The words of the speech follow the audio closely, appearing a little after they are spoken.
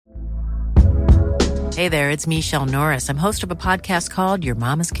Hey there, it's Michelle Norris. I'm host of a podcast called Your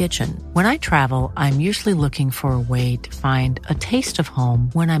Mama's Kitchen. When I travel, I'm usually looking for a way to find a taste of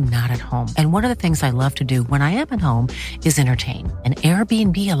home when I'm not at home. And one of the things I love to do when I am at home is entertain. And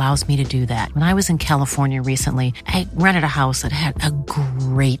Airbnb allows me to do that. When I was in California recently, I rented a house that had a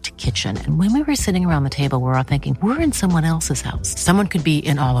great kitchen. And when we were sitting around the table, we were all thinking, we're in someone else's house. Someone could be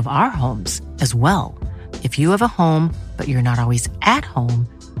in all of our homes as well. If you have a home, but you're not always at home,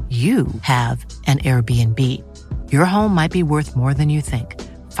 you have an Airbnb. Your home might be worth more than you think.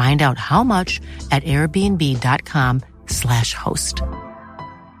 Find out how much at airbnb.com/host.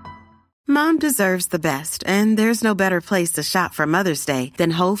 Mom deserves the best, and there's no better place to shop for Mother's Day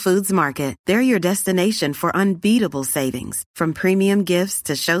than Whole Foods Market. They're your destination for unbeatable savings, from premium gifts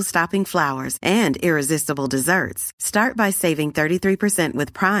to show-stopping flowers and irresistible desserts. Start by saving 33%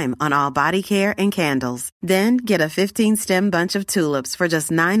 with Prime on all body care and candles. Then get a 15-stem bunch of tulips for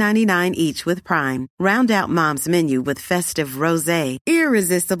just $9.99 each with Prime. Round out Mom's menu with festive rosé,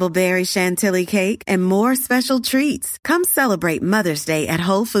 irresistible berry chantilly cake, and more special treats. Come celebrate Mother's Day at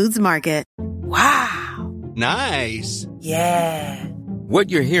Whole Foods Market. Wow. Nice. Yeah. What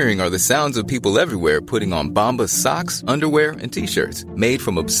you're hearing are the sounds of people everywhere putting on Bombas socks, underwear, and T-shirts made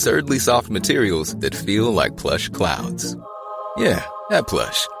from absurdly soft materials that feel like plush clouds. Yeah, that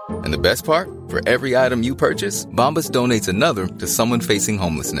plush. And the best part? For every item you purchase, Bombas donates another to someone facing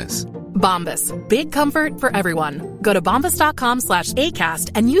homelessness. Bombas. Big comfort for everyone. Go to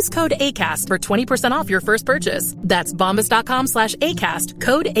bombas.com/ACAST and use code ACAST for 20% off your first purchase. That's bombas.com/ACAST.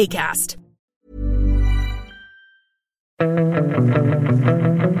 Code ACAST.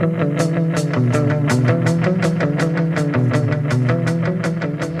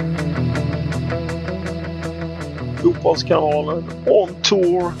 Fotbollskanalen On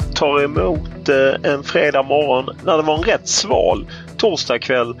Tour tar emot en fredag morgon när det var en rätt sval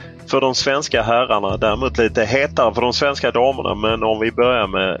torsdagkväll för de svenska herrarna. Däremot lite hetare för de svenska damerna. Men om vi börjar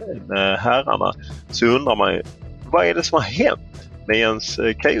med herrarna så undrar man ju, vad är det som har hänt med Jens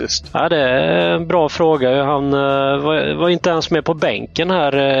Kajust? Ja, det är en bra fråga. Han var inte ens med på bänken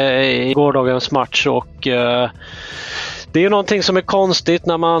här i gårdagens match och det är ju någonting som är konstigt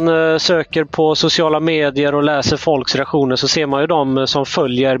när man söker på sociala medier och läser folks reaktioner, så ser man ju de som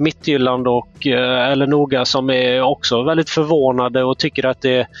följer Midtjylland och eller noga som är också väldigt förvånade och tycker att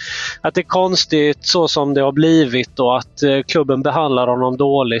det är konstigt så som det har blivit och att klubben behandlar honom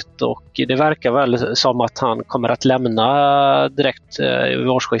dåligt, och det verkar väl som att han kommer att lämna direkt vid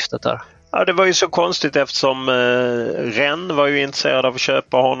årsskiftet där. Ja, det var ju så konstigt eftersom Rennes var ju intresserad av att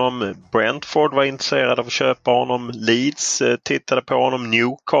köpa honom. Brentford var intresserad av att köpa honom. Leeds tittade på honom.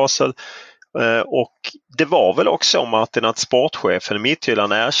 Newcastle. Och det var väl också Martin att sportchefen i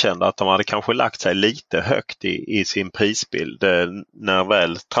Midtjylland erkände att de hade kanske lagt sig lite högt i sin prisbild när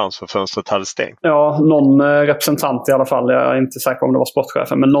väl transferfönstret hade stängt. Ja, någon representant i alla fall, jag är inte säker om det var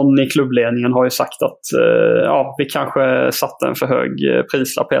sportchefen, men någon i klubbledningen har ju sagt att vi kanske satte en för hög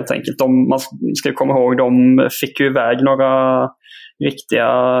prislapp helt enkelt. Man ska komma ihåg, de fick ju iväg några riktiga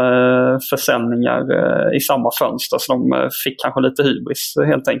försäljningar i samma fönster, så de fick kanske lite hybris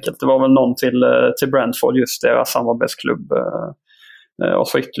helt enkelt. Det var väl någon till Brentford, just deras samarbetsklubb, och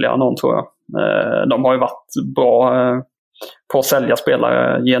så ytterligare någon tror jag. De har ju varit bra på att sälja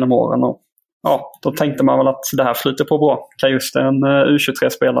spelare genom åren, och ja, då tänkte man väl att det här flyter på bra. Just en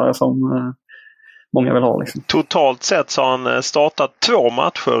U23-spelare som många vill ha liksom. Totalt sett så har han startat 2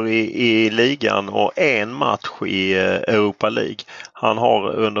 matcher i ligan och 1 match i Europa League. Han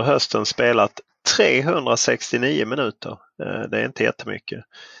har under hösten spelat 369 minuter. Det är inte jättemycket.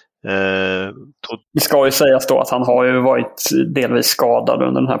 Det ska ju sägas då att han har ju varit delvis skadad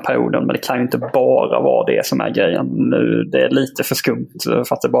under den här perioden, men det kan ju inte bara vara det som är grejen nu. Det är lite för skumt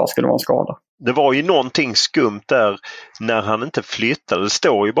för att det bara skulle vara en skada. Det var ju någonting skumt där när han inte flyttade. Det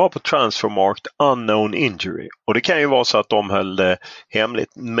står ju bara på Transfermarkt unknown injury, och det kan ju vara så att de höll det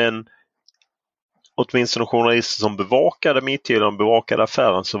hemligt, men åtminstone journalister som bevakade Midtjylland, bevakade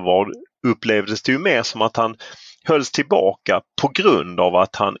affären, så upplevdes det ju mer som att han hölls tillbaka på grund av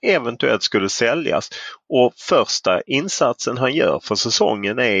att han eventuellt skulle säljas. Och första insatsen han gör för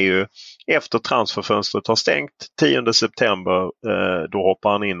säsongen är ju efter transferfönstret har stängt 10 september. Då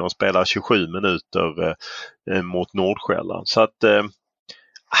hoppar han in och spelar 27 minuter mot Nordsjälland. Så att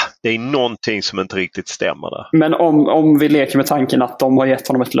det är någonting som inte riktigt stämmer där. Men om vi leker med tanken att de har gett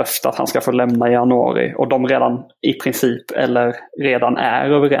honom ett löfte att han ska få lämna i januari, och de redan i princip eller redan är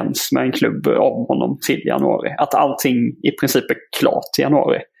överens med en klubb om honom till januari, att allting i princip är klart till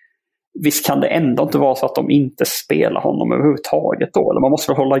januari. Visst kan det ändå inte vara så att de inte spelar honom överhuvudtaget då, eller man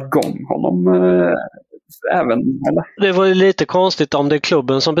måste hålla igång honom även, eller? Det var ju lite konstigt om det är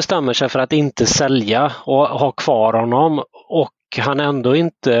klubben som bestämmer sig för att inte sälja och ha kvar honom och han ändå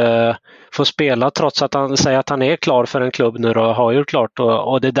inte får spela trots att han säger att han är klar för en klubb nu och har gjort klart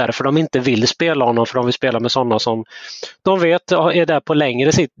och det är därför de inte vill spela honom, för de vill spela med sådana som de vet är där på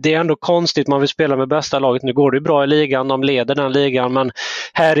längre sikt. Det är ändå konstigt, man vill spela med bästa laget. Nu går det bra i ligan, de leder den ligan, men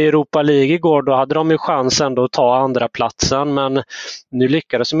här i Europa League igår då hade de ju chans ändå att ta andra platsen, men nu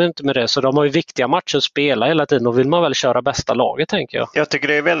lyckades de inte med det, så de har ju viktiga matcher att spela hela tiden och vill man väl köra bästa laget, tänker jag. Jag tycker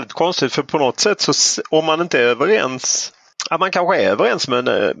det är väldigt konstigt, för på något sätt så om man inte är överens. Ja, man kanske är överens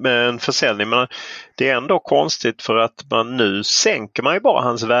med en försäljning, men det är ändå konstigt för att man nu sänker man ju bara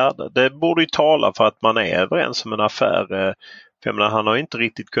hans värde. Det borde ju tala för att man är överens om en affär. För jag menar, han har inte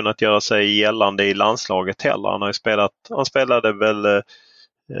riktigt kunnat göra sig gällande i landslaget heller. Han spelade väl...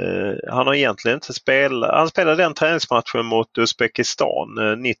 han har egentligen inte spelat. Han spelade den träningsmatchen mot Uzbekistan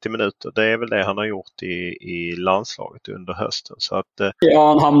 90 minuter. Det är väl det han har gjort i landslaget under hösten. Så att, ja,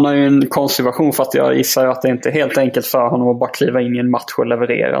 han hamnar i en konservation, för att jag gissar att det inte är helt enkelt för honom att bara kliva in i en match och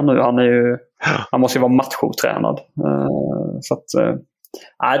leverera nu. Han måste ju vara matchotränad. Så att,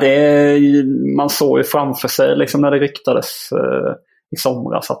 man såg ju framför sig liksom, när det ryktades i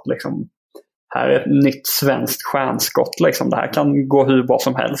somras att liksom, här är ett nytt svenskt stjärnskott. Liksom. Det här kan gå hur bra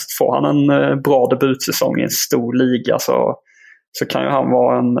som helst. Får han en bra debutsäsong i en stor liga så kan ju han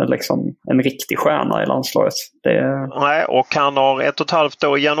vara en riktig stjärna i landslaget. Nej, och han har 1,5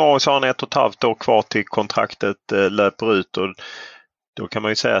 år. I januari så har han 1,5 år kvar till kontraktet löper ut. Och då kan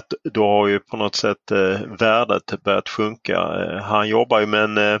man ju säga att då har ju på något sätt värdet börjat sjunka. Han jobbar ju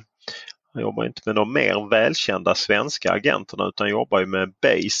han jobbar inte med de mer välkända svenska agenterna, utan jobbar ju med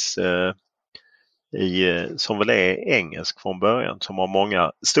Base som väl är engelsk från början, som har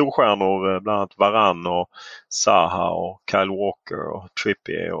många storstjärnor, bland annat Varane och Zaha och Kyle Walker och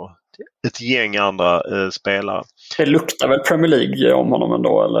Trippier och ett gäng andra spelare. Det luktar väl Premier League om honom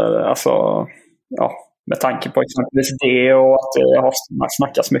ändå, eller alltså, ja, med tanke på exempelvis det och att det har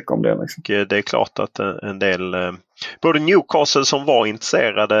snackats mycket om det. Liksom. Det är klart att en del, både Newcastle som var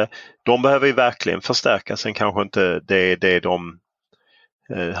intresserade, de behöver ju verkligen förstärka. Sen kanske inte det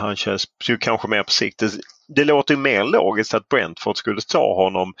han körs kanske mer på sikt. Det låter ju mer logiskt att Brentford skulle ta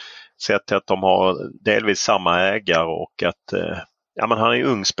honom, sett till att de har delvis samma ägare och att han är en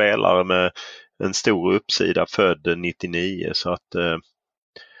ung spelare med en stor uppsida, född 99, så att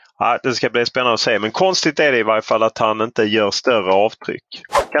det ska bli spännande att se. Men konstigt är det i varje fall att han inte gör större avtryck.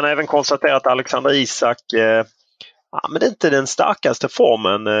 Jag kan även konstatera att Alexander Isak men det är inte den starkaste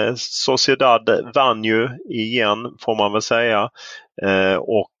formen. Sociedad vann ju igen, får man väl säga.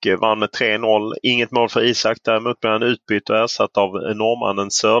 Och vann med 3-0. Inget mål för Isak. Däremot blev han utbytt och ersatt av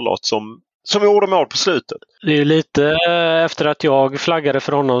norrmannen Sörlott som gjorde mål på slutet. Det är lite efter att jag flaggade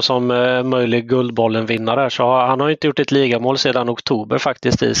för honom som möjlig Guldbollen-vinnare, så han har inte gjort ett ligamål sedan oktober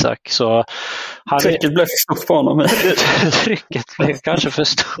faktiskt, Isak. Så trycket blev för stort på honom. Trycket blev kanske för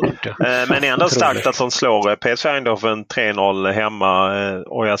stort. Men ändå starkt att de slår PSV Eindhoven 3-0 hemma.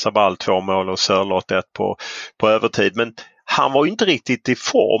 Oyarzabal 2 mål och Sörlott 1 på övertid. Men han var ju inte riktigt i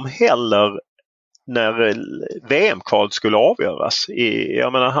form heller när VM-kvalet skulle avgöras.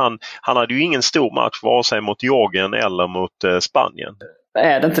 Jag menar, han hade ju ingen stor match vare sig mot Georgien eller mot Spanien.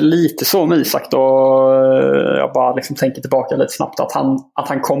 Är det inte lite så med Isak då? Jag bara liksom tänker tillbaka lite snabbt att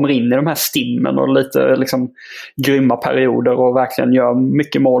han kommer in i de här stimmen och lite liksom grymma perioder och verkligen gör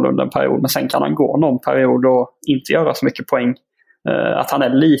mycket mål under en period, men sen kan han gå någon period och inte göra så mycket poäng. Att han är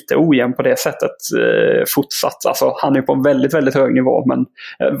lite ojämn på det sättet fortsatt. Alltså, han är på en väldigt, väldigt hög nivå, men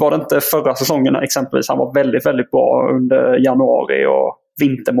var det inte förra säsongen exempelvis, han var väldigt, väldigt bra under januari och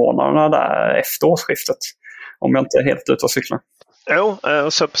vintermånaderna där efter årsskiftet, om jag inte är helt ute och cyklar. Jo,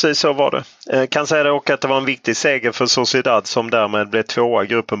 så precis så var det. Kan säga det, och att det var en viktig seger för Sociedad som därmed blev 2 i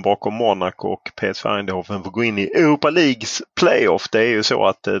gruppen bakom Monaco och PSV Eindhoven för gå in i Europa Leagues playoff. Det är ju så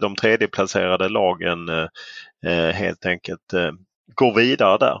att de tredjeplacerade lagen helt enkelt går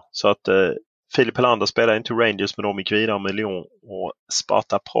vidare där. Så att Filip Helander spelar inte Rangers, men de gick vidare med Lyon och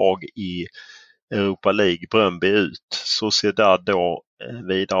Sparta Prag i Europa League. Brøndby ut. Sociedad då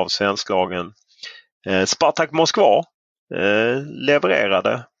vidare av svensklagen. Spartak Moskva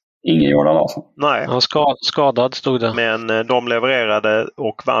levererade. Ingen Jordan Larsson. Nej. Han skadad stod det. Men de levererade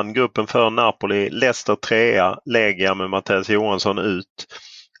och vann gruppen för Napoli. Leicester 3, Legia med Mattias Johansson ut.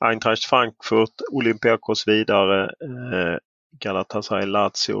 Eintracht Frankfurt, Olympiakos vidare. Galatasaray,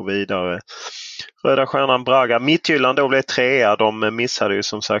 Lazio vidare. Röda Stjärnan Braga. Midtjylland då blev 3. De missade ju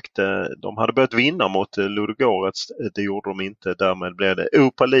som sagt. De hade börjat vinna mot Ludogorets. Det gjorde de inte. Därmed blev det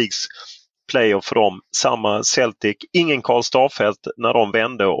Europa Leagues playoff för dem. Samma Celtic. Ingen Karl Starfelt när de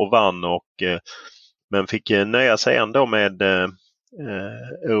vände och vann och Men fick nöja sig ändå med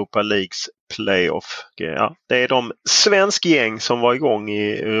Europa Leagues playoff. Ja, det är de svensk gäng som var igång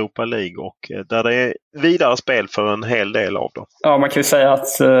i Europa League och där det är vidare spel för en hel del av dem. Ja, man kan ju säga att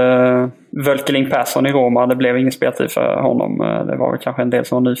Völkeling Persson i Roma, det blev ingen speltid för honom. Det var väl kanske en del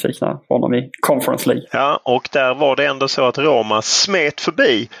som var nyfikna på honom i Conference League. Ja, och där var det ändå så att Roma smet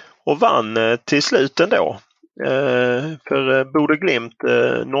förbi och vann till slut ändå. För Bodø Glimt,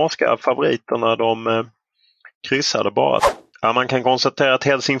 norska favoriterna, de kryssade bara. Ja, man kan konstatera att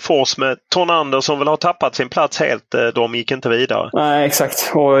Helsingfors med Tornander som väl har tappat sin plats helt, de gick inte vidare. Nej,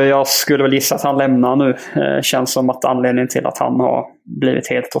 exakt. Och jag skulle väl gissa att han lämnar nu. Känns som att anledningen till att han har blivit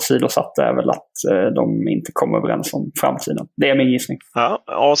helt åsidosatt är väl att de inte kommer överens om framtiden. Det är min gissning. Ja,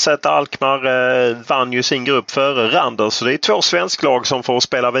 AZ Alkmaar vann ju sin grupp före Randers, så det är 2 svensklag som får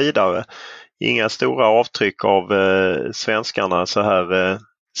spela vidare. Inga stora avtryck av svenskarna så här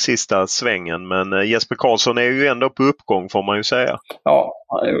sista svängen, men Jesper Karlsson är ju ändå på uppgång får man ju säga. Ja,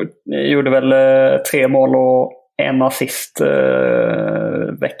 han gjorde väl 3 mål och 1 assist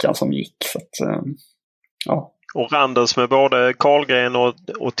veckan som gick. Så att, ja. Och Randers med både Karlgren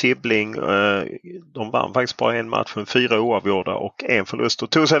och Tibbling, de vann faktiskt bara en match med 4 oavgjorda och 1 förlust och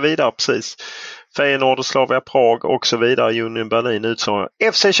tog sig vidare precis. Feyenoord och Slavia Prag och så vidare. Union Berlin utslagna.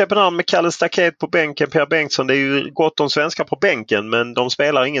 FC Köpenhamn med Kalle Staket på bänken. Per Bengtsson, det är ju gott om svenskar på bänken men de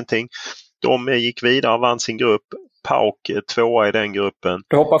spelar ingenting. De gick vidare och vann sin grupp. PAOK 2 i den gruppen.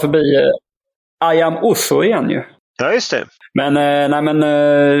 Du hoppar förbi Ayam Osso igen ju. Ja, just det. Men,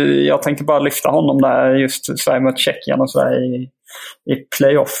 jag tänkte bara lyfta honom där just Sverige mot Tjeckien och så där i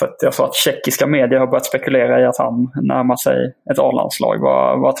playoffet. Jag sa att tjeckiska medier har börjat spekulera i att han närmar sig ett A-landslag.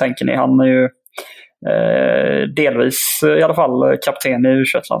 Vad tänker ni? Han är ju delvis i alla fall kapten i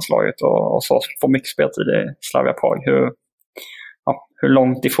U21-landslaget och så får mycket speltid i Slavia Prag. Hur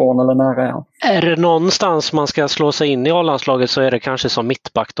långt ifrån eller nära är han? Är det någonstans man ska slå sig in i A-landslaget så är det kanske som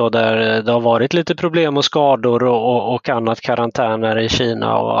mittback då, där det har varit lite problem och skador och annat, karantäner i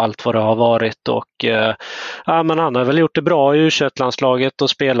Kina och allt vad det har varit. Och men han har väl gjort det bra i U21-landslaget och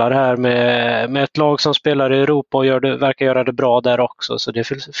spelar här med ett lag som spelar i Europa och verkar göra det bra där också, så det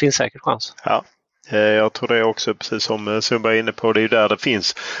finns säkert chans. Ja. Jag tror det är också, precis som Sundberg är inne på, det är ju där det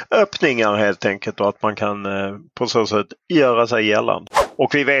finns öppningar helt enkelt och att man kan på så sätt göra sig gällande.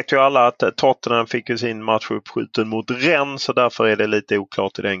 Och vi vet ju alla att Tottenham fick ju sin match uppskjuten mot Rennes, så därför är det lite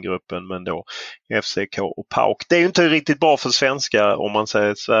oklart i den gruppen, men då FCK och PAOK. Det är ju inte riktigt bra för svenska om man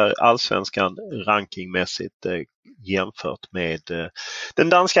säger allsvenskan rankingmässigt jämfört med den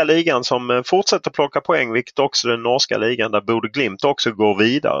danska ligan som fortsätter plocka poäng, vilket också den norska ligan där Bodø Glimt också går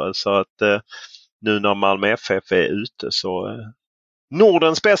vidare, så att nu när Malmö FF är ute så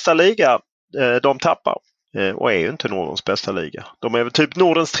Nordens bästa liga, de tappar och är ju inte Nordens bästa liga. De är väl typ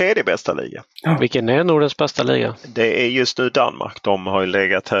Nordens 3:e bästa liga. Vilken är Nordens bästa liga? Det är just nu Danmark. De har ju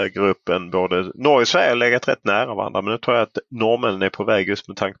legat högre upp än både Norge och Sverige har legat rätt nära varandra. Men nu tror jag att norrmännen är på väg just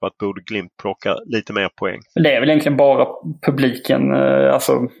med tanke på att Bodø Glimt plockar lite mer poäng. Det är väl egentligen bara publiken,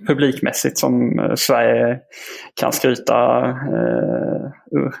 alltså publikmässigt som Sverige kan skryta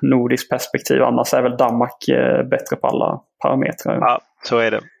ur nordiskt perspektiv. Annars är väl Danmark bättre på alla parametrar. Ja, så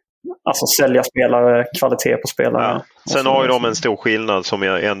är det. Alltså sälja spelare, kvalitet på spelare. Ja. Sen har ju de en stor skillnad som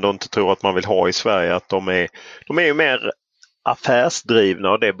jag ändå inte tror att man vill ha i Sverige. Att de är ju mer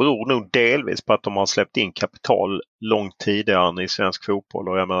affärsdrivna och det beror nog delvis på att de har släppt in kapital långt tidigare än i svensk fotboll.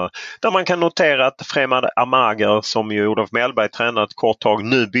 Och jag menar, där man kan notera att främmande Amager, som ju Olof Mellberg tränat ett kort tag,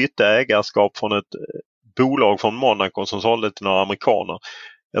 nu bytte ägarskap från ett bolag från Monaco som sålde till några amerikaner.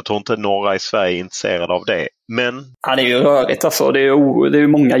 Jag tror inte några i Sverige är intresserade av det. Men ja, det är ju rörigt alltså. Det är ju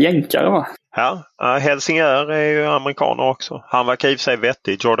många jänkare, va? Ja, Helsingör är ju amerikaner också. Han verkar i sig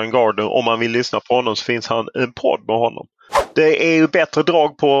vettig, Jordan Gardner. Om man vill lyssna på honom så finns han en podd med honom. Det är ju bättre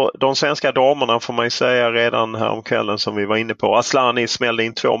drag på de svenska damerna får man ju säga redan här om kvällen som vi var inne på. Aslani smällde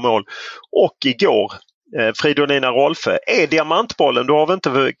in 2 mål. Och igår Fridolina Rolfö är diamantbollen. Du har väl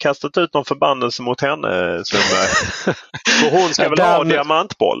inte kastat ut någon förbannelse mot henne, Sundberg? För hon ska väl ha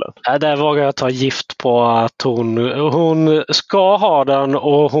diamantbollen? Där vågar jag ta gift på att hon ska ha den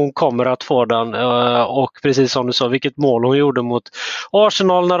och hon kommer att få den. Och precis som du sa, vilket mål hon gjorde mot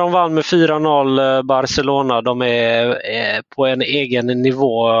Arsenal när de vann med 4-0 Barcelona. De är på en egen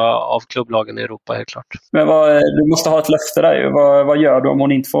nivå av klubblagen i Europa, helt klart. Men du måste ha ett löfte där ju. Vad gör du om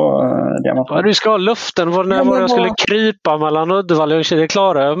hon inte får diamantbollen? Du ska ha luften. När var jag skulle krypa mellan Uddevalla och det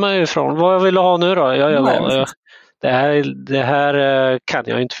klarar jag mig ifrån. Vad jag ville ha nu då? Det här kan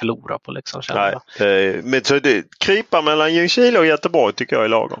jag inte förlora på liksom. Nej, men så det krypa mellan Ljungskile och Göteborg tycker jag är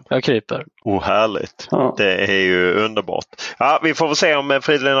lagom. Jag kryper. Härligt. Ja. Det är ju underbart. Ja, vi får väl se om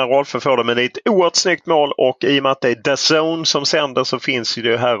Fridolina Rolfö får det, men det är ett oerhört snyggt mål och i och med att det är The Zone som sänder så finns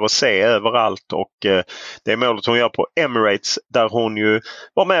det här att se överallt och det är målet hon gör på Emirates där hon ju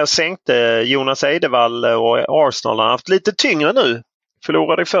var med och sänkte Jonas Eidevall och Arsenal har haft lite tyngre nu.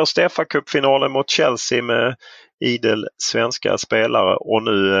 Förlorade först FA-cupfinalen mot Chelsea med idel svenska spelare och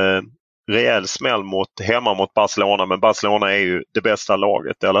nu rejäl smäll hemma mot Barcelona, men Barcelona är ju det bästa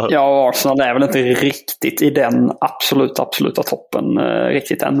laget, eller hur? Ja, Arsenal är väl inte riktigt i den absoluta toppen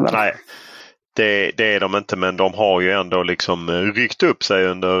riktigt än väl? Nej, det är de inte, men de har ju ändå liksom ryckt upp sig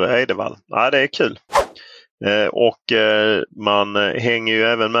under Eidevall. Ja, det är kul. Och man hänger ju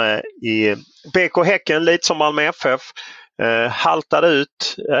även med i BK Häcken lite som Malmö FF. Haltade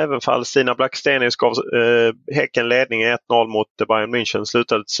ut, även fall Stina Blackstenius gav Häcken ledning 1-0 mot Bayern München,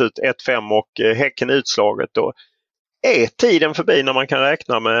 slutade till slut 1-5 och Häcken utslaget. Då är tiden förbi när man kan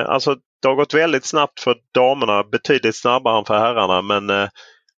räkna med, alltså det har gått väldigt snabbt för damerna, betydligt snabbare än för herrarna, men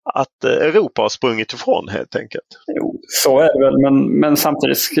att Europa har sprungit ifrån helt enkelt. Jo, så är det väl, men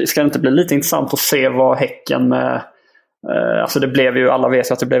samtidigt ska det inte bli lite intressant att se vad Häcken alltså det blev ju, alla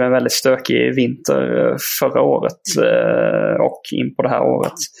vet att det blev en väldigt stökig vinter förra året och in på det här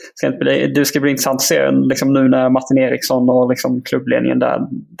året. Det ska bli intressant att se liksom nu när Martin Eriksson och liksom klubbledningen där,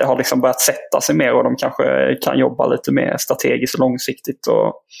 det har liksom börjat sätta sig mer och de kanske kan jobba lite mer strategiskt och långsiktigt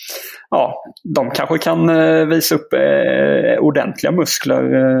och ja, de kanske kan visa upp ordentliga muskler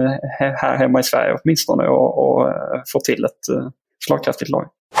här hemma i Sverige åtminstone och få till ett slagkraftigt lag.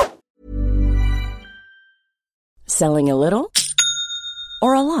 Selling a little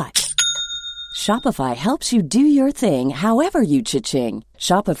or a lot? Shopify helps you do your thing however you cha-ching.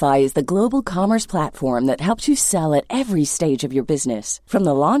 Shopify is the global commerce platform that helps you sell at every stage of your business. From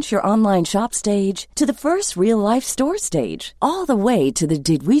the launch your online shop stage to the first real-life store stage, all the way to the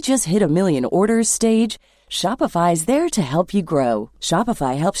did we just hit a million orders stage. Shopify is there to help you grow.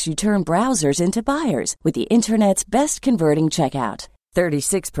 Shopify helps you turn browsers into buyers with the internet's best converting checkout.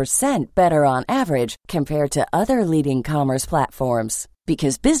 36% better on average compared to other leading commerce platforms.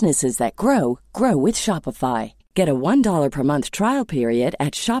 Because businesses that grow, grow with Shopify. Get a $1 per month trial period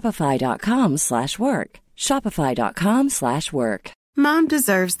at shopify.com/work. Shopify.com/work. Mom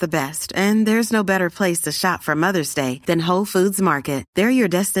deserves the best, and there's no better place to shop for Mother's Day than Whole Foods Market. They're your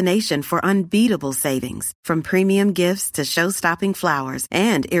destination for unbeatable savings, from premium gifts to show-stopping flowers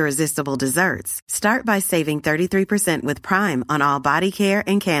and irresistible desserts. Start by saving 33% with Prime on all body care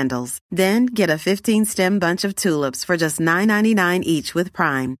and candles. Then get a 15-stem bunch of tulips for just $9.99 each with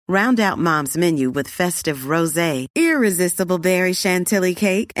Prime. Round out Mom's menu with festive rosé, irresistible berry chantilly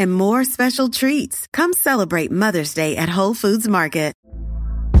cake, and more special treats. Come celebrate Mother's Day at Whole Foods Market.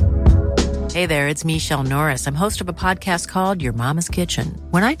 Hey there, it's Michelle Norris. I'm host of a podcast called Your Mama's Kitchen.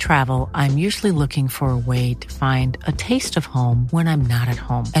 When I travel, I'm usually looking for a way to find a taste of home when I'm not at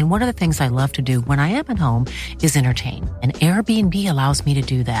home. And one of the things I love to do when I am at home is entertain. And Airbnb allows me to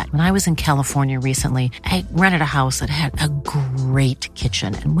do that. When I was in California recently, I rented a house that had a great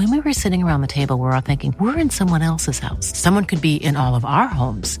kitchen. And when we were sitting around the table, we were all thinking, we're in someone else's house. Someone could be in all of our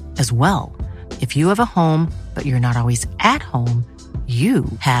homes as well. If you have a home, but you're not always at home, you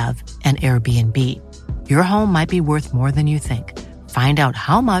have an Airbnb. Your home might be worth more than you think. Find out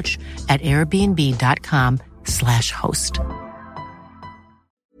how much at airbnb.com/host.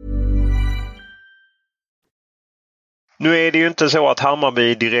 Nu är det ju inte så att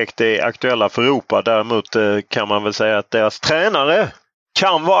Hammarby direkt är aktuella för Europa. Däremot kan man väl säga att deras tränare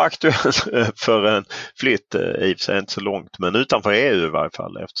kan vara aktuell för en flytt. I och för sig inte så långt, men utanför EU i varje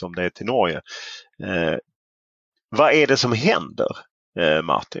fall, eftersom det är till Norge. Vad är det som händer,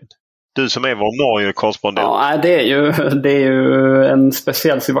 Martin? Du som är vår Norge-korrespondent. Ja, det är ju en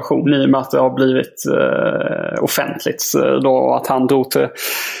speciell situation i och med att det har blivit offentligt då att han drog till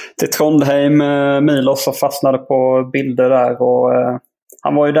Trondheim, Milos, och fastnade på bilder där och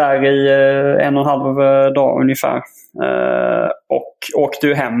han var ju där i 1,5 dag ungefär och åkte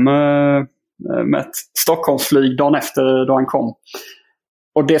ju hem med ett Stockholmsflyg dagen efter då han kom.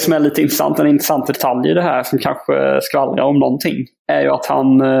 Och det som är lite intressant, en intressant detalj i det här som kanske skvallrar om någonting, är ju att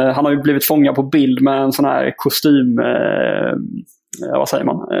han har ju blivit fångad på bild med en sån här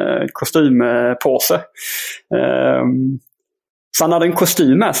kostympåse. Så han hade en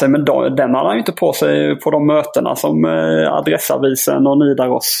kostym med sig, men den hade han inte på sig på de mötena som Adressavisen och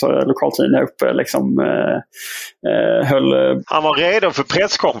Nidaros lokaltidningar uppe liksom höll. Han var redo för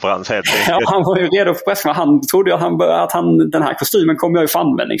presskonferens helt enkelt. Ja, han var ju redo för presskonferens. Han trodde att den här kostymen kommer jag ju få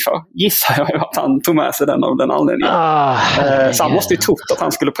användning för. Gissar jag att han tog med sig den av den anledningen. Så han måste ju trott att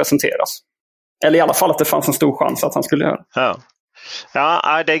han skulle presenteras. Eller i alla fall att det fanns en stor chans att han skulle göra det.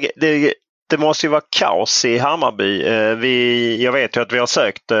 Ja, det måste ju vara kaos i Hammarby. Jag vet ju att vi har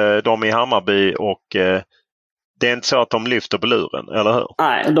sökt dem i Hammarby och det är inte så att de lyfter på luren, eller hur?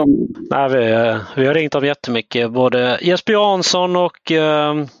 Nej, vi har ringt dem jättemycket. Både Jesper Jansson och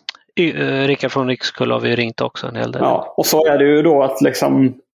Rickard från Rikskull har vi ringt också en hel del. Ja, och så är det ju då att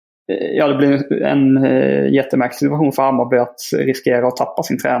liksom, det blir en jättemärklig situation för Hammarby att riskera att tappa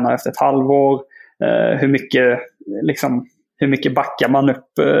sin tränare efter ett halvår. Hur mycket backar man upp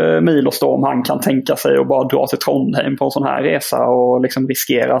Milos då om han kan tänka sig att bara dra till Trondheim på en sån här resa och liksom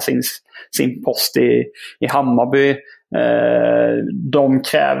riskera sin post i Hammarby. De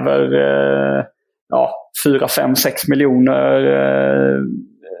kräver 4, 5, 6 miljoner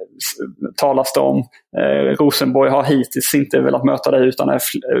talas det om. Rosenborg har hittills inte velat möta det utan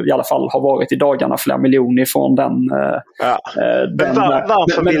i alla fall har varit i dagarna flera miljoner ifrån den.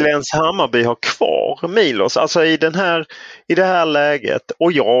 Varför vill ens Hammarby ha kvar Milos? Alltså i det här läget,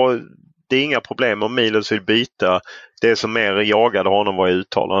 och det är inga problem om Milos vill byta. Det som mer jagade honom var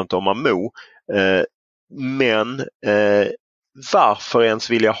uttalandet om Amo. Men varför ens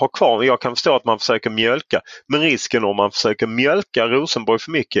vill jag ha kvar? Jag kan förstå att man försöker mjölka, men risken om man försöker mjölka Rosenborg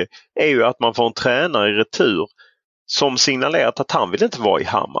för mycket är ju att man får en tränare i retur som signalerat att han vill inte vara i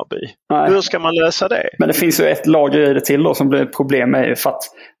Hammarby. Nej. Hur ska man lösa det? Men det finns ju ett lager i det till då som blir ett problem med, för att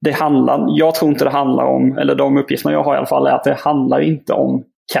jag tror inte det handlar om, eller de uppgifterna jag har i alla fall är att det handlar inte om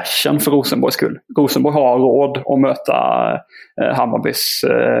cashen för Rosenborgs skull. Rosenborg har råd att möta Hammarbys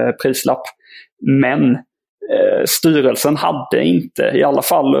prislapp, men styrelsen hade inte, i alla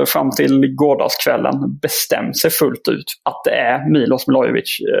fall fram till gårdagskvällen, bestämt sig fullt ut att det är Milos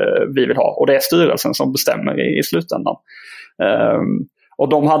Milojevic vi vill ha. Och det är styrelsen som bestämmer i slutändan. Och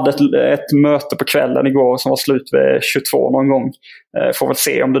de hade ett möte på kvällen igår som var slut vid 22 någon gång. Får väl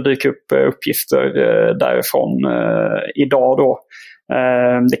se om det dyker upp uppgifter därifrån idag då.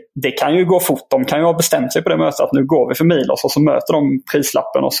 Det kan ju gå fort. De kan ju ha bestämt sig på det mötet att nu går vi för Milos och så möter de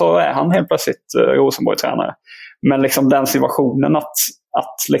prislappen och så är han helt plötsligt Rosenborg-tränare. Men liksom den situationen att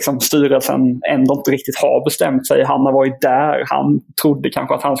liksom styrelsen ändå inte riktigt har bestämt sig. Han har varit där. Han trodde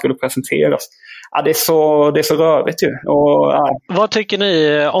kanske att han skulle presenteras. Ja, det är så rörigt ju. Vad tycker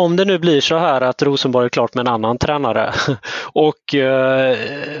ni om det nu blir så här att Rosenborg är klart med en annan tränare? Och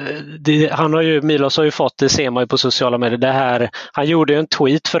Milos har ju fått, det ser man ju på sociala medier, det här, han gjorde ju en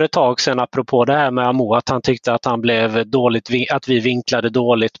tweet för ett tag sedan apropå det här med Amo, att han tyckte att han blev dåligt, att vi vinklade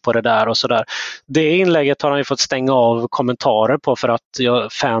dåligt på det där och sådär. Det inlägget har han ju fått stänga av kommentarer på för att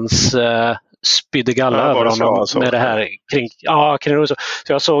fans spydde galla över honom med det här kring Rosenborg.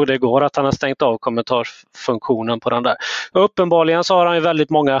 Så jag såg det igår att han har stängt av kommentarsfunktionen på den där. Och uppenbarligen så har han ju väldigt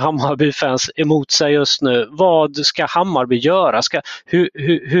många Hammarby-fans emot sig just nu. Vad ska Hammarby göra?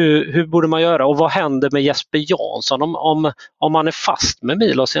 Hur borde man göra? Och vad händer med Jesper Jansson om man är fast med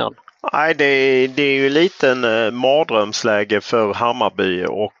Milos igen? Nej, det är ju lite en mardrömsläge för Hammarby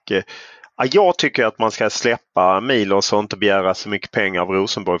och jag tycker att man ska släppa Milos och inte begära så mycket pengar av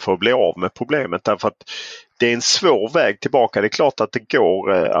Rosenborg för att bli av med problemet. Därför att det är en svår väg tillbaka. Det är klart att det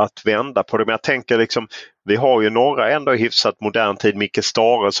går att vända på det. Men jag tänker liksom, vi har ju några ändå hyfsat modern tid. Micke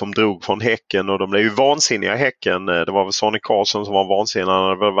Stare som drog från Häcken och de blev ju vansinniga i Häcken. Det var väl Sonny Karlsson som var vansinnig. Han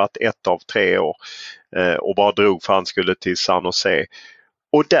hade väl varit 1 av 3 år och bara drog för han skulle till San Jose.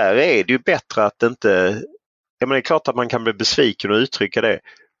 Och där är det ju bättre att inte... Jag menar, det är klart att man kan bli besviken och uttrycka det.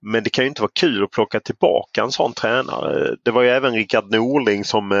 Men det kan ju inte vara kul att plocka tillbaka en sån tränare. Det var ju även Rickard Norling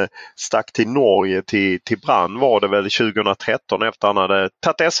som stack till Norge till Brann var det väl 2013 efter han hade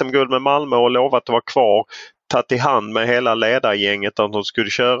tagit SM-guld med Malmö och lovat att vara kvar. Tagit i hand med hela ledargänget att de skulle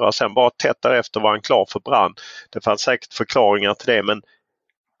köra. Sen bara tätt därefter var han klar för Brann. Det fanns säkert förklaringar till det, men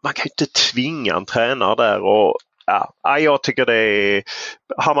man kan ju inte tvinga en tränare där. Och jag tycker det är...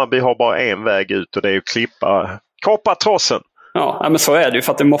 Hammarby har bara en väg ut och det är att kapa trossen. Ja, men så är det ju,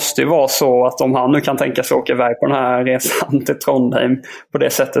 för att det måste ju vara så att om han nu kan tänka sig åka iväg på den här resan till Trondheim på det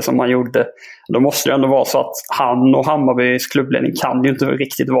sättet som han gjorde, då måste det ändå vara så att han och Hammarbys klubbledning kan ju inte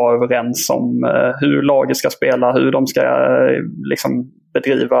riktigt vara överens om hur laget ska spela, hur de ska liksom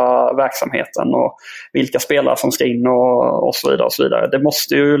bedriva verksamheten och vilka spelare som ska in och så vidare och så vidare. Det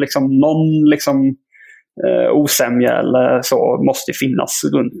måste ju liksom någon liksom osämja eller så måste finnas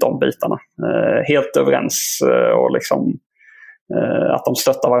runt de bitarna. Helt överens och liksom att de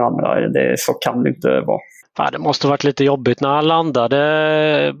stöttar varandra. Så kan det inte vara. Det måste varit lite jobbigt när han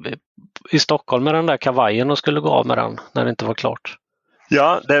landade i Stockholm med den där kavajen och skulle gå av med den när det inte var klart.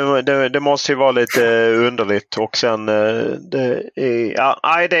 Ja, det måste ju vara lite underligt och sen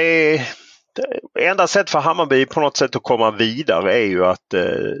det enda sätt för Hammarby på något sätt att komma vidare är ju att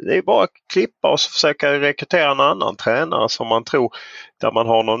det är bara att klippa och försöka rekrytera en annan tränare som man tror där man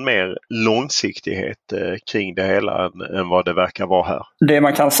har någon mer långsiktighet kring det hela än vad det verkar vara här. Det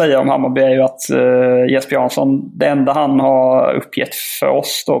man kan säga om Hammarby är ju att Jesper Jansson, det enda han har uppgett för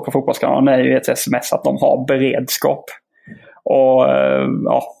oss då på Fotbollskanalen är ju ett sms att de har beredskap. Och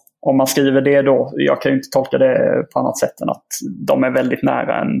om man skriver det då, jag kan ju inte tolka det på annat sätt än att de är väldigt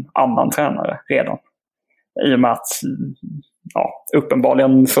nära en annan tränare redan. I och med att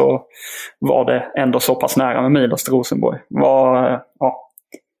uppenbarligen så var det ändå så pass nära med Milos till Rosenborg.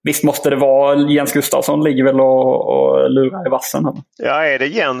 Visst måste det vara Jens Gustafsson ligger väl och lurar i vassen. Eller? Ja, är det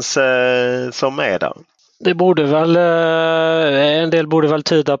Jens som är där? Det borde väl, en del borde väl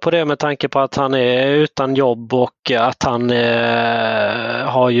tyda på det med tanke på att han är utan jobb och att han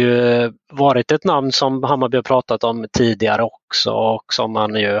har ju varit ett namn som Hammarby har pratat om tidigare också och som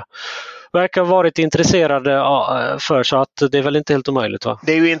han ju verkar ha varit intresserade för, så att det är väl inte helt omöjligt, va?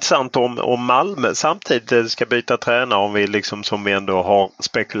 Det är ju intressant om Malmö samtidigt ska byta tränare, om vi liksom som vi ändå har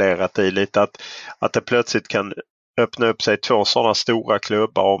spekulerat i lite att det plötsligt kan öppna upp sig två sådana stora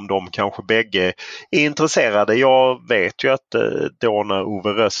klubbar om de kanske bägge är intresserade. Jag vet ju att då när Ove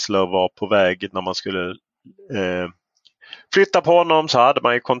Rössler var på väg när man skulle flytta på honom så hade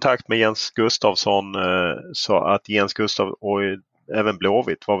man ju kontakt med Jens Gustafsson så att Jens Gustafsson och även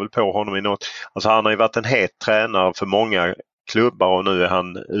Blåvitt var väl på honom i något. Alltså han har ju varit en het tränare för många klubbar och nu är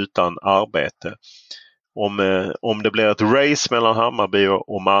han utan arbete. Om det blir ett race mellan Hammarby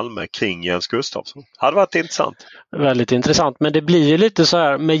och Malmö kring Jens Gustafsson. Hade varit intressant. Väldigt intressant, men det blir ju lite så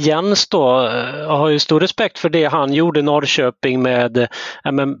här med Jens då. Jag har ju stor respekt för det han gjorde i Norrköping med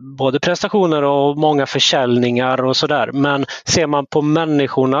både prestationer och många försäljningar och sådär. Men ser man på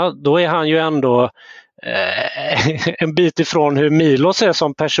människorna, då är han ju ändå en bit ifrån hur Milos är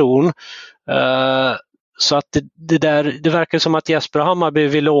som person. Så att det verkar som att Jesper och Hammarby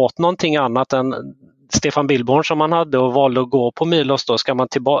ville åt någonting annat än Stefan Billborn som man hade och valde att gå på Milos då. Ska man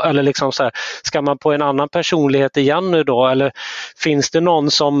tillbaka, eller liksom så här, ska man på en annan personlighet igen nu då, eller finns det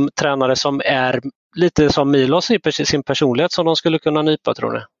någon som tränare som är lite som Milos i sin personlighet som de skulle kunna nypa,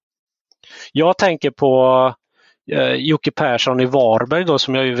 tror ni? Jag tänker på Jocke Persson i Varberg då,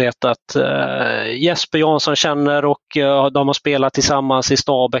 som jag ju vet att Jesper Jansson känner och de har spelat tillsammans i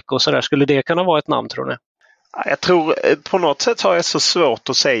Stabäck och sådär. Skulle det kunna vara ett namn, tror ni? Jag tror på något sätt har jag så svårt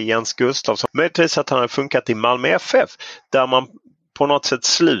att säga Jens Gustafsson. Möjligtvis att han har funkat i Malmö FF där man på något sätt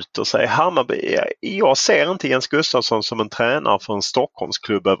sluter sig. Hammarby, jag ser inte Jens Gustafsson som en tränare för en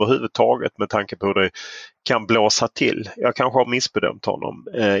Stockholmsklubb överhuvudtaget med tanke på hur det kan blåsa till. Jag kanske har missbedömt honom.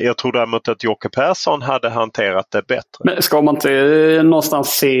 Jag tror däremot att Jocke Persson hade hanterat det bättre. Men ska man inte någonstans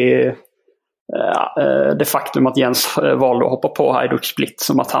se det faktum att Jens valde att hoppa på Hajduk Split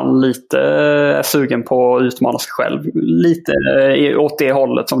som att han lite är sugen på att utmana sig själv. Lite åt det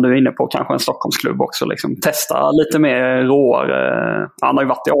hållet som du är inne på, kanske en Stockholmsklubb också. Liksom. Testa lite mer råare. Han har ju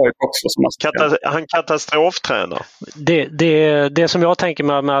varit i AIK också. Som han katastroftränar. Det som jag tänker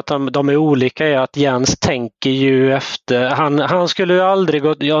med att de är olika är att Jens tänker ju efter. Han skulle ju aldrig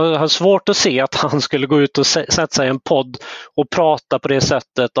gå, jag har svårt att se att han skulle gå ut och sätta sig i en podd och prata på det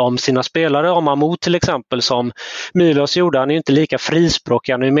sättet om sina spelare. Om Mahmoud till exempel som Milos gjorde, han är ju inte lika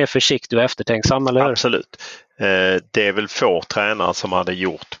frispråkig, han är ju mer försiktig och eftertänksam, eller hur? Absolut. Det är väl få tränare som hade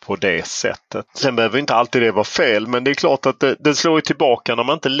gjort på det sättet. Sen behöver inte alltid det vara fel, men det är klart att det slår ju tillbaka när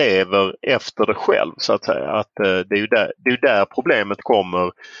man inte lever efter det själv, så att säga. Att det är ju där problemet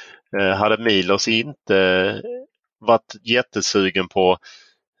kommer. Hade Milos inte varit jättesugen på,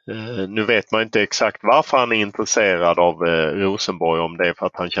 nu vet man inte exakt varför han är intresserad av Rosenborg, om det är för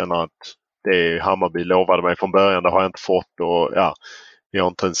att han känner att det Hammarby lovade mig från början, det har jag inte fått och ja, vi har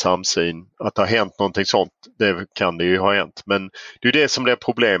inte en samsyn. Att det har hänt någonting sånt, det kan det ju ha hänt. Men det är det som är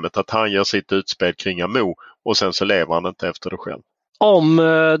problemet, att han gör sitt utspel kring Amo och sen så lever han inte efter det själv. Om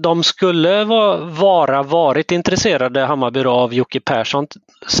de skulle varit intresserade Hammarby av Jocke Persson,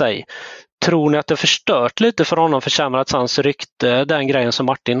 säg, tror ni att det förstört lite för honom, försämrat hans rykte, den grejen som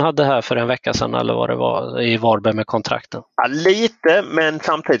Martin hade här för en vecka sedan eller vad det var i Varberg med kontrakten? Ja, lite, men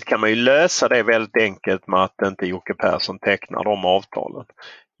samtidigt kan man ju lösa det väldigt enkelt med att inte Jocke Persson tecknar de avtalen.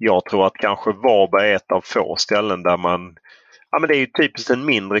 Jag tror att kanske Varberg är ett av få ställen där man, ja men det är ju typiskt en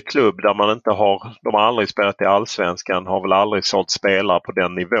mindre klubb där man inte har, de har aldrig spelat i Allsvenskan, har väl aldrig sålt spelare på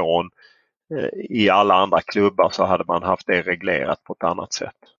den nivån. i alla andra klubbar så hade man haft det reglerat på ett annat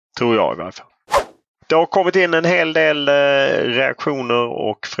sätt. Tror jag i varje fall. Det har kommit in en hel del reaktioner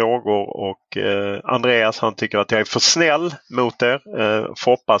och frågor och Andreas han tycker att jag är för snäll mot er.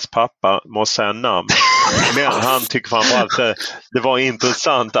 Foppas pappa måste säga namn. Men han tycker framförallt det var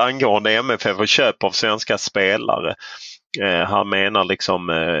intressant angående MFF och köp av svenska spelare. Han menar liksom,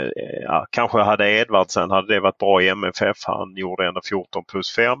 kanske hade Edvardsen, hade det varit bra i MFF. Han gjorde ändå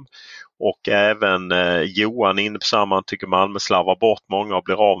 14+5. Och även Johan inne på samma, han tycker Malmö slarvar bort många och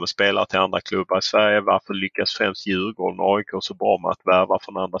blir av med spelare till andra klubbar i Sverige. Varför lyckas främst Djurgården och AIK så bra med att värva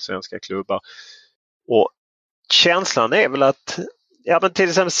från andra svenska klubbar? Och känslan är väl att men till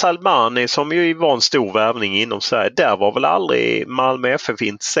exempel Salmani som ju var en stor värvning inom Sverige, där var väl aldrig Malmö FF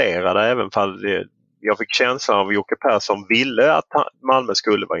intresserade, även fall jag fick känslan av Jocke Persson ville att Malmö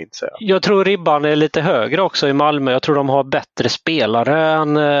skulle vara intresserad. Jag tror ribban är lite högre också i Malmö. Jag tror de har bättre spelare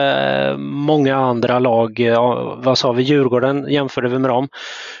än många andra lag. Vad sa vi? Djurgården jämförde vi med dem.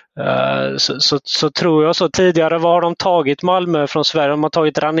 Så tror jag så. Tidigare var de tagit Malmö från Sverige. De har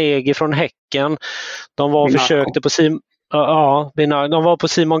tagit Ranegi från Häcken. De var och försökte på de var på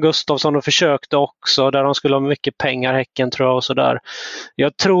Simon Gustafsson och försökte också där de skulle ha mycket pengar, Häcken tror jag och sådär.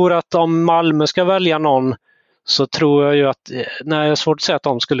 Jag tror att om Malmö ska välja någon så tror jag ju att, jag har svårt att säga att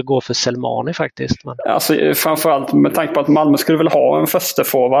de skulle gå för Selmani faktiskt. Men. Alltså framförallt med tanke på att Malmö skulle väl ha en första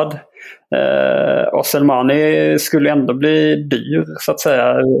forward och Selmani skulle ändå bli dyr så att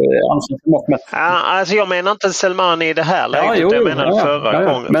säga. Alltså jag menar inte Selmani i det här läget, jag menar förra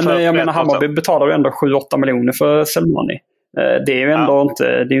gången. Men jag menar Hammarby betalar ju ändå 7-8 miljoner för Selmani. Det är ju ändå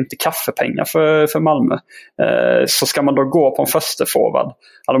inte kaffepengar för Malmö. Så ska man då gå på en första forward,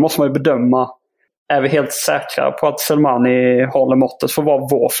 då måste man ju bedöma, är vi helt säkra på att Selmani håller måttet för att vara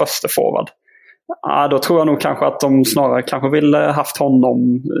vår första forward? Då tror jag nog kanske att de snarare kanske vill haft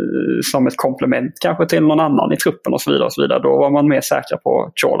honom som ett komplement kanske till någon annan i truppen och så vidare och så vidare. Då var man mer säker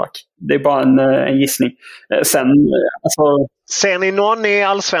på Colak. Det är bara en gissning. Ser ni någon i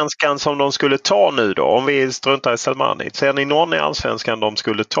Allsvenskan som de skulle ta nu då? Om vi struntar i Selmani. Ser ni någon i Allsvenskan de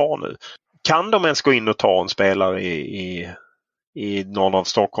skulle ta nu? Kan de ens gå in och ta en spelare i någon av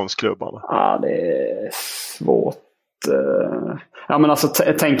Stockholmsklubbarna? Ja, det är svårt. Men alltså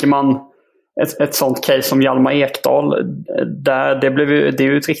tänker man ett sånt case som Hjalmar Ekdal, där det är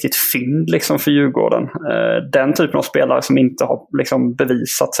ju ett riktigt fynd liksom för Djurgården. Den typen av spelare som inte har liksom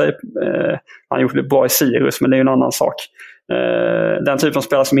bevisat sig. Han har gjort det bra i Sirius, men det är ju en annan sak. Den typen av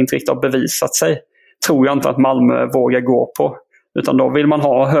spelare som inte riktigt har bevisat sig tror jag inte att Malmö vågar gå på. Utan då vill man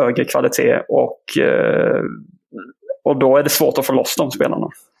ha högre kvalitet och då är det svårt att få loss de spelarna.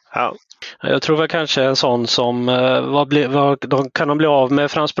 Ja. Jag tror väl kanske en sån som kan de bli av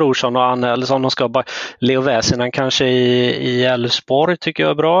med Frans Brorsson och Anne, eller som de ska bara Leo Väsinen kanske i Elfsborg tycker jag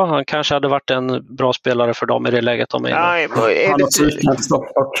är bra. Han kanske hade varit en bra spelare för dem i det läget de är. Nej,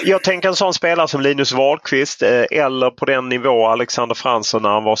 jag tänker en sån spelare som Linus Wahlqvist eller på den nivå Alexander Fransson när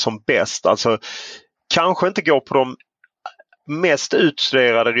han var som bäst. Alltså kanske inte gå på de mest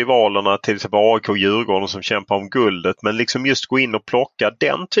utstuderade rivalerna, till exempel AIK och Djurgården som kämpar om guldet, men liksom just gå in och plocka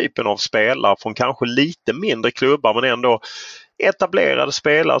den typen av spelare från kanske lite mindre klubbar men ändå etablerade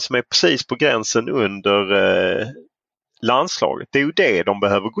spelare som är precis på gränsen under landslaget. Det är ju det de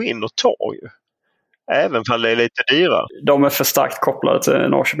behöver gå in och ta ju. Även för det är lite dyrare. De är för starkt kopplade till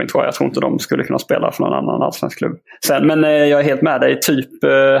Norrköping tror jag. Jag tror inte de skulle kunna spela för någon annan allsvensk klubb. Men jag är helt med dig.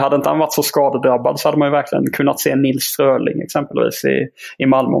 Hade inte han varit så skadedrabbad så hade man ju verkligen kunnat se Nils Fröling exempelvis i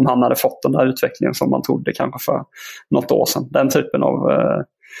Malmö om han hade fått den där utvecklingen som man trodde kanske för något år sedan. Den typen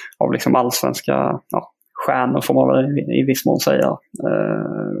av liksom allsvenska stjärnor får man väl i viss mån säga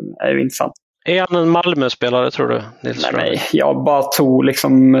är ju intressant. Är han en Malmö-spelare tror du, Nils Fröling? Nej, jag bara tog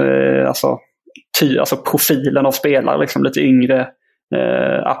liksom alltså profilen av spelare, liksom lite yngre,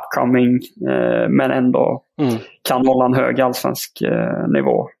 upcoming, men ändå kan hålla en hög allsvensk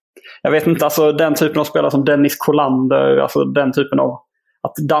nivå. Jag vet inte, alltså den typen av spelare som Dennis Kolander, alltså den typen av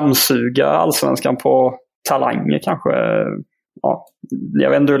att dammsuga allsvenskan på talanger kanske, jag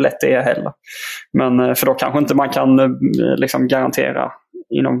vet inte hur lätt det är heller. Men för då kanske inte man kan liksom garantera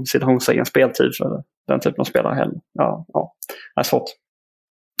inom situationsegen speltid för den typen av spelare heller. Det är svårt.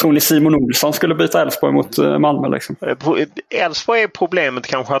 Tror ni Simon Olsson skulle byta Elfsborg mot Malmö? Liksom? Elfsborg är problemet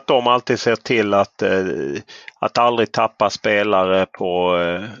kanske att de alltid ser till att aldrig tappa spelare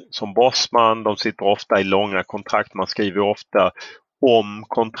som bossman. De sitter ofta i långa kontrakt. Man skriver ofta om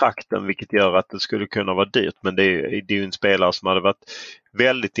kontrakten vilket gör att det skulle kunna vara dyrt. Men det är ju en spelare som hade varit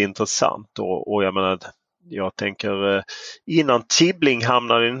väldigt intressant. Och jag menar, jag tänker innan Tibbling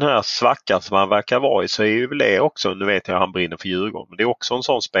hamnade i den här svackan som han verkar vara i, så är ju väl det också, nu vet jag att han brinner för Djurgården, men det är också en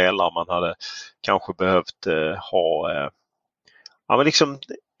sån spelare man hade kanske behövt ha men liksom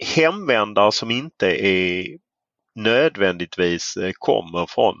hemvändare som inte är nödvändigtvis kommer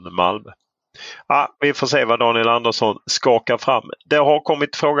från Malmö. Vi får se vad Daniel Andersson skakar fram. Det har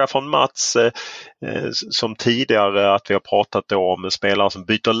kommit fråga från Mats som tidigare att vi har pratat då om spelare som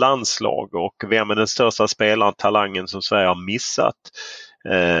byter landslag och vem är den största spelaren, talangen som Sverige har missat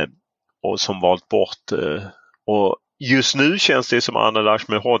och som valt bort. Och just nu känns det som Anel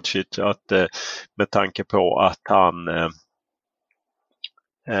Ahmedhodzic att med tanke på att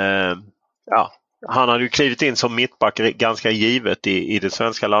han hade ju klivit in som mittback ganska givet i det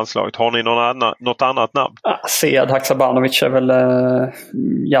svenska landslaget. Har ni något annat namn? Sead Haksabanovic är väl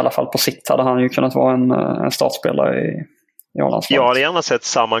i alla fall på sikt hade han ju kunnat vara en startspelare i A-landslaget. Jag hade gärna sett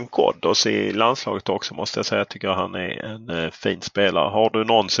Saman Ghoddos i landslaget också, måste jag säga. Jag tycker han är en fin spelare. Har du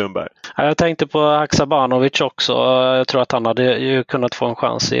någon, Sundberg? Jag tänkte på Haksabanovic också. Jag tror att han hade ju kunnat få en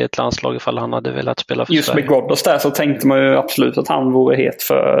chans i ett landslag ifall han hade velat spela för just Sverige. Med Ghoddos där så tänkte man ju absolut att han vore het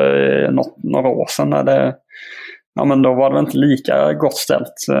för några år sedan. Men då var det inte lika gott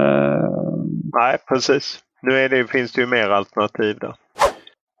ställt. Nej, precis. Nu finns det ju mer alternativ där.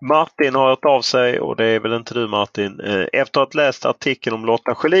 Martin har hört av sig, och det är väl inte du, Martin. Efter att ha läst artikeln om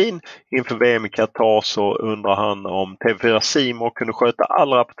Lotta Schelin inför VM i Qatar så undrar han om TV4 Simor kunde sköta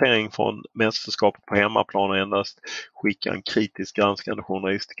all rapportering från mästerskapet på hemmaplan och endast skicka en kritisk granskande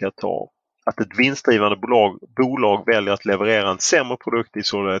journalist till Qatar. Att ett vinstdrivande bolag väljer att leverera en sämre produkt i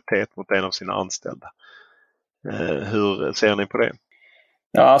solidaritet mot en av sina anställda. Hur ser ni på det?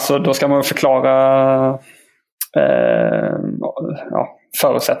 Ja, alltså då ska man förklara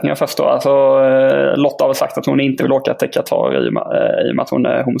förutsättningar först då. Alltså, Lotta har väl sagt att hon inte vill åka till Qatar i och med att hon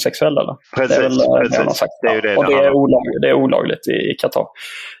är homosexuell, eller? Precis, det är väl precis. Det hon har sagt. Det är ju det. Och det är olagligt i Qatar.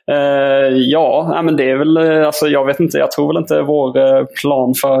 Men det är väl, alltså jag vet inte, jag tror väl inte vår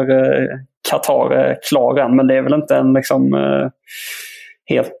plan för Qatar är klar än, men det är väl inte en liksom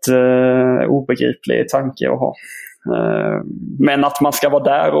helt obegriplig tanke att ha. Men att man ska vara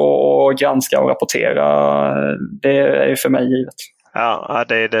där och granska och rapportera, det är ju för mig givet. Ja,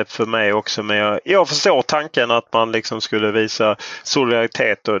 det är det för mig också. Men jag förstår tanken att man liksom skulle visa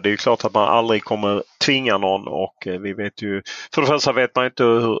solidaritet, och det är ju klart att man aldrig kommer tvinga någon, och vi vet ju, för det första vet man inte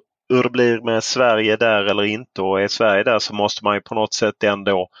hur det blir med Sverige där eller inte, och är Sverige där så måste man ju på något sätt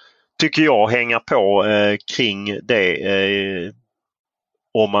ändå, tycker jag, hänga på kring det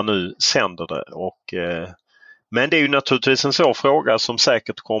om man nu sänder det. Men det är ju naturligtvis en sån fråga som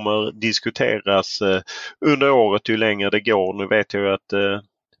säkert kommer diskuteras under året ju längre det går. Nu vet jag ju att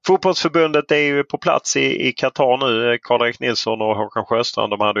fotbollsförbundet är ju på plats i Qatar nu. Karl-Erik Nilsson och Håkan Sjöstrand,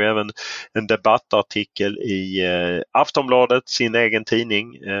 de hade ju även en debattartikel i Aftonbladet, sin egen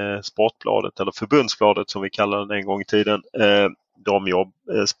tidning, Sportbladet eller Förbundsbladet som vi kallade den en gång i tiden. De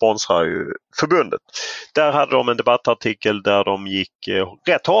sponsrar ju förbundet. Där hade de en debattartikel där de gick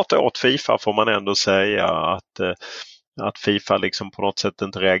rätt hårt åt FIFA, får man ändå säga, att FIFA liksom på något sätt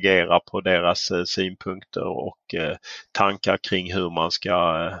inte reagerar på deras synpunkter och tankar kring hur man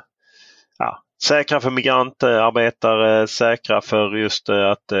ska säkra för migrantarbetare, säkra för just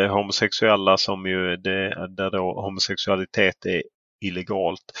att homosexuella, som ju där då homosexualitet är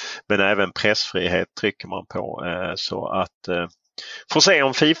illegalt, men även pressfrihet trycker man på, så att får se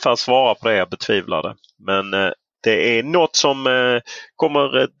om FIFA svarar på det, jag betvivlar det. Men det är något som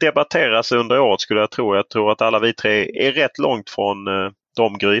kommer debatteras under året, skulle jag tro. Jag tror att alla vi tre är rätt långt från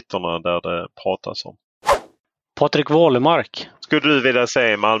de grytorna där det pratas om. Patrik Wålemark. Skulle du vilja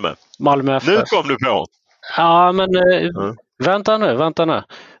säga Malmö FF? Nu kom du på. Ja, men vänta nu.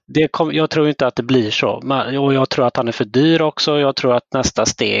 Jag tror inte att det blir så. Och jag tror att han är för dyr också. Jag tror att nästa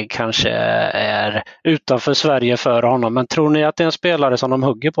steg kanske är utanför Sverige för honom. Men tror ni att det är en spelare som de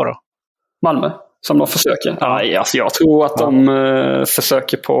hugger på då? Malmö? Som de försöker? Ja, alltså jag tror att de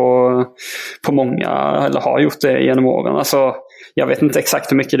försöker på många, eller har gjort det genom åren. Alltså, jag vet inte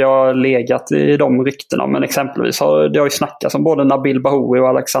exakt hur mycket det har legat i de ryktena, men exempelvis det har ju snackats om både Nabil Bahoui och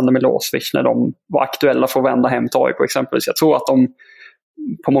Alexander Milosevic när de var aktuella för att vända hem till AIK exempelvis. Jag tror att de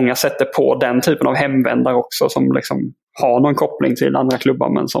på många sätt är på den typen av hemvändare också, som liksom har någon koppling till andra klubbar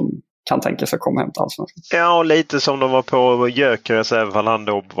men som kan tänka sig komma hem till Allsvenskan. Ja, och lite som de var på Gyökeres, även om han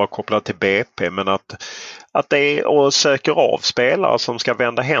då var kopplad till BP, men att det är och söker av spelare som ska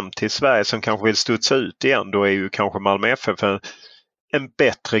vända hem till Sverige som kanske vill studsa ut igen, då är ju kanske Malmö FF en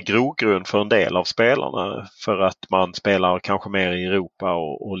bättre grogrund för en del av spelarna, för att man spelar kanske mer i Europa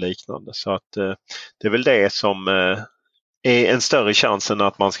och liknande. Så att det är väl det som är en större chans än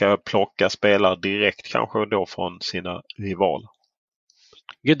att man ska plocka spelare direkt kanske då från sina rivaler.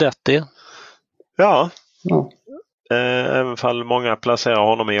 Guidetti. Ja. Även fall många placerar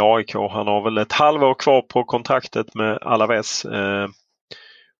honom i AIK. Han har väl ett halvår kvar på kontraktet med Alaves.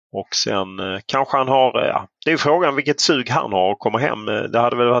 Och sen kanske han har, det är frågan vilket sug han har att komma hem. Det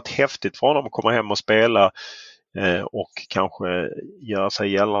hade väl varit häftigt för honom att komma hem och spela och kanske göra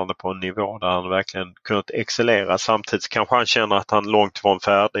sig gällande på en nivå där han verkligen kunnat excellera. Samtidigt kanske han känner att han långt ifrån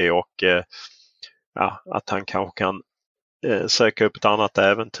färdig och att han kanske kan söka upp ett annat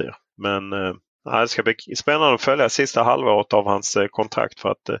äventyr. Men det ska bli spännande att följa sista halvåret av hans kontrakt, för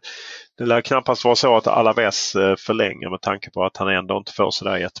att det lär knappast vara så att Alaves förlänger med tanke på att han ändå inte får så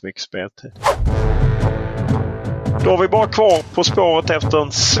där jättemycket speltid. Då har vi bara kvar på spåret efter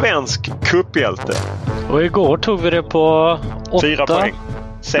en svensk cupphjälte. Och igår tog vi det på 8. 4 poäng.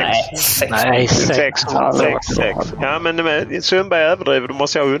 6. Nej, 6. Ja, men Sundberg överdriver, då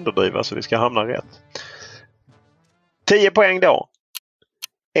måste jag underdriva så vi ska hamna rätt. 10 poäng då.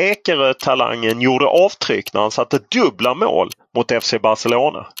 Ekerö-talangen gjorde avtryck när han satte dubbla mål mot FC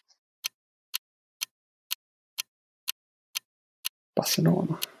Barcelona.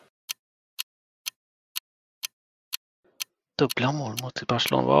 Dubbla mål mot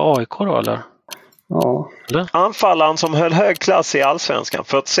Barcelona. Var AIK då eller? Ja. Anfallaren som höll hög klass i Allsvenskan,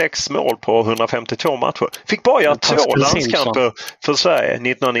 46 mål på 152 matcher. Fick bara göra 2 landskamper för Sverige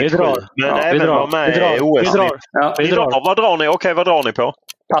 1997. Men även var med i OS. Vad drar ni? Okej, vad drar ni på?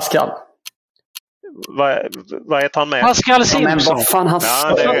 Pascal. Vad heter han med? Pascal Simpson. Men vad fan han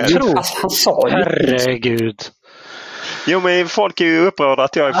sa ju. Herregud. Jo, men folk är ju upprörda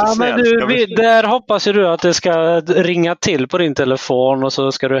att jag är för snäll. Men där hoppas ju du att det ska ringa till på din telefon och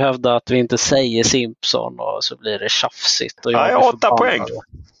så ska du hävda att vi inte säger Simpson och så blir det tjafsigt. Och jag har 8 poäng.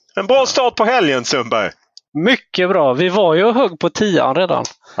 En bra start på helgen, Sundberg. Mycket bra. Vi var ju hög på 10 redan.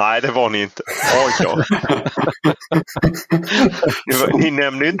 Nej, det var ni inte. Ni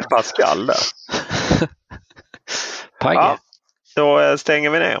nämnde inte Pascal där. Ja, då stänger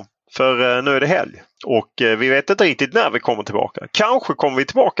vi ner. För nu är det helg. Och vi vet inte riktigt när vi kommer tillbaka. Kanske kommer vi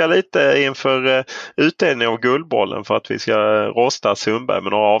tillbaka lite inför utdelningen av Guldbollen för att vi ska rosta Sundberg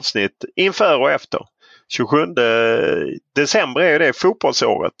med några avsnitt inför och efter. 27 december är det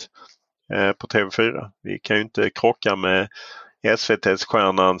fotbollsåret på TV4. Vi kan ju inte krocka med SVT:s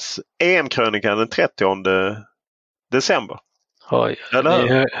stjärnans EM-krönikan den 30 december. Oj, det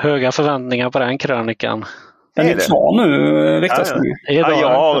är höga förväntningar på den krönikan. Den är klar nu, riktigt.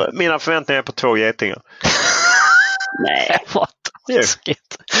 Mina förväntningar är på 2 getingar. Nej, vad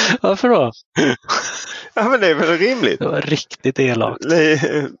taskigt. Varför då? Ja, men det är väl rimligt. Det var riktigt elakt.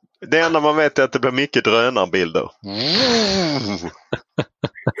 Det enda man vet är att det blir mycket drönarbilder.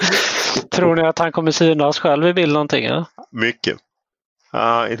 Tror ni att han kommer synas själv i bild någonting? Ja? Mycket.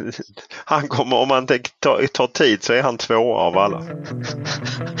 Han kommer, om han tar tid så är han 2 av alla.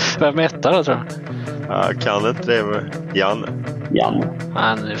 Vem är etta då, tror du? Jag kan inte det med Janne.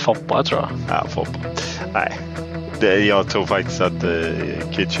 Han är Foppa, tror jag. Ja, Foppa. Nej. Jag tror faktiskt att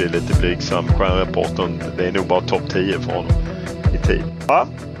Kitsch är lite blygsam. Stjärnreportern, det är nog bara topp 10 för honom i tid. Ja,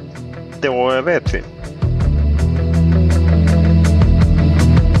 då vet vi.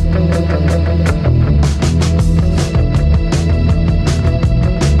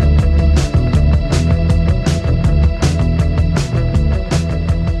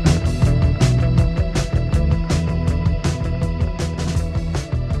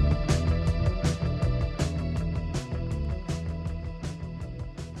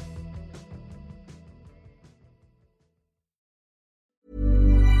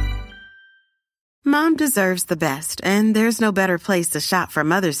 Mom deserves the best, and there's no better place to shop for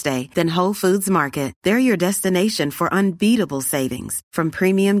Mother's Day than Whole Foods Market. They're your destination for unbeatable savings, from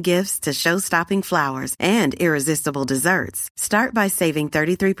premium gifts to show-stopping flowers and irresistible desserts. Start by saving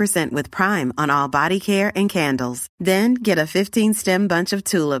 33% with Prime on all body care and candles. Then get a 15-stem bunch of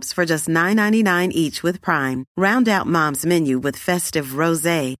tulips for just $9.99 each with Prime. Round out Mom's menu with festive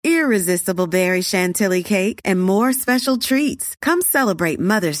rosé, irresistible berry chantilly cake, and more special treats. Come celebrate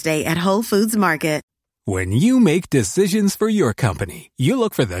Mother's Day at Whole Foods Market. When you make decisions for your company, you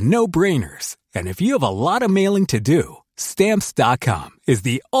look for the no-brainers. And if you have a lot of mailing to do, Stamps.com is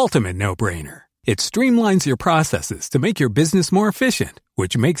the ultimate no-brainer. It streamlines your processes to make your business more efficient,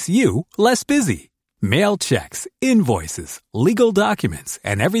 which makes you less busy. Mail checks, invoices, legal documents,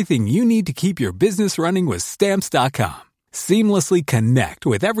 and everything you need to keep your business running with Stamps.com. Seamlessly connect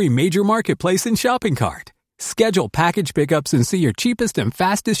with every major marketplace and shopping cart. Schedule package pickups and see your cheapest and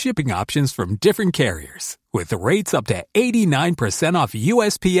fastest shipping options from different carriers. With rates up to 89% off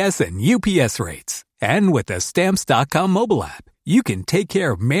USPS and UPS rates. And with the Stamps.com mobile app, you can take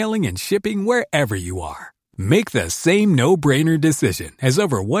care of mailing and shipping wherever you are. Make the same no-brainer decision as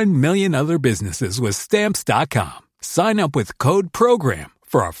over 1 million other businesses with Stamps.com. Sign up with code PROGRAM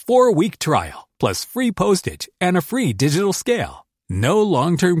for a 4-week trial, plus free postage and a free digital scale. No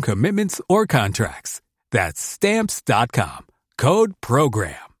long-term commitments or contracts. That's Stamps.com. Code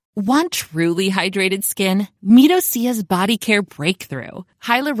PROGRAM. Want truly hydrated skin? Meet Osea's Body Care Breakthrough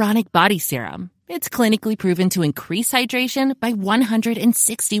Hyaluronic Body Serum. It's clinically proven to increase hydration by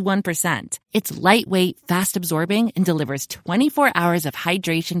 161%. It's lightweight, fast-absorbing, and delivers 24 hours of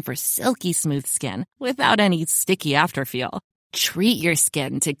hydration for silky smooth skin without any sticky afterfeel. Treat your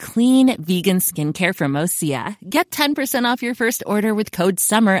skin to clean, vegan skincare from Osea. Get 10% off your first order with code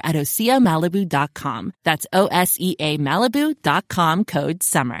SUMMER at OseaMalibu.com. That's OSEA Malibu.com, code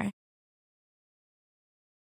SUMMER.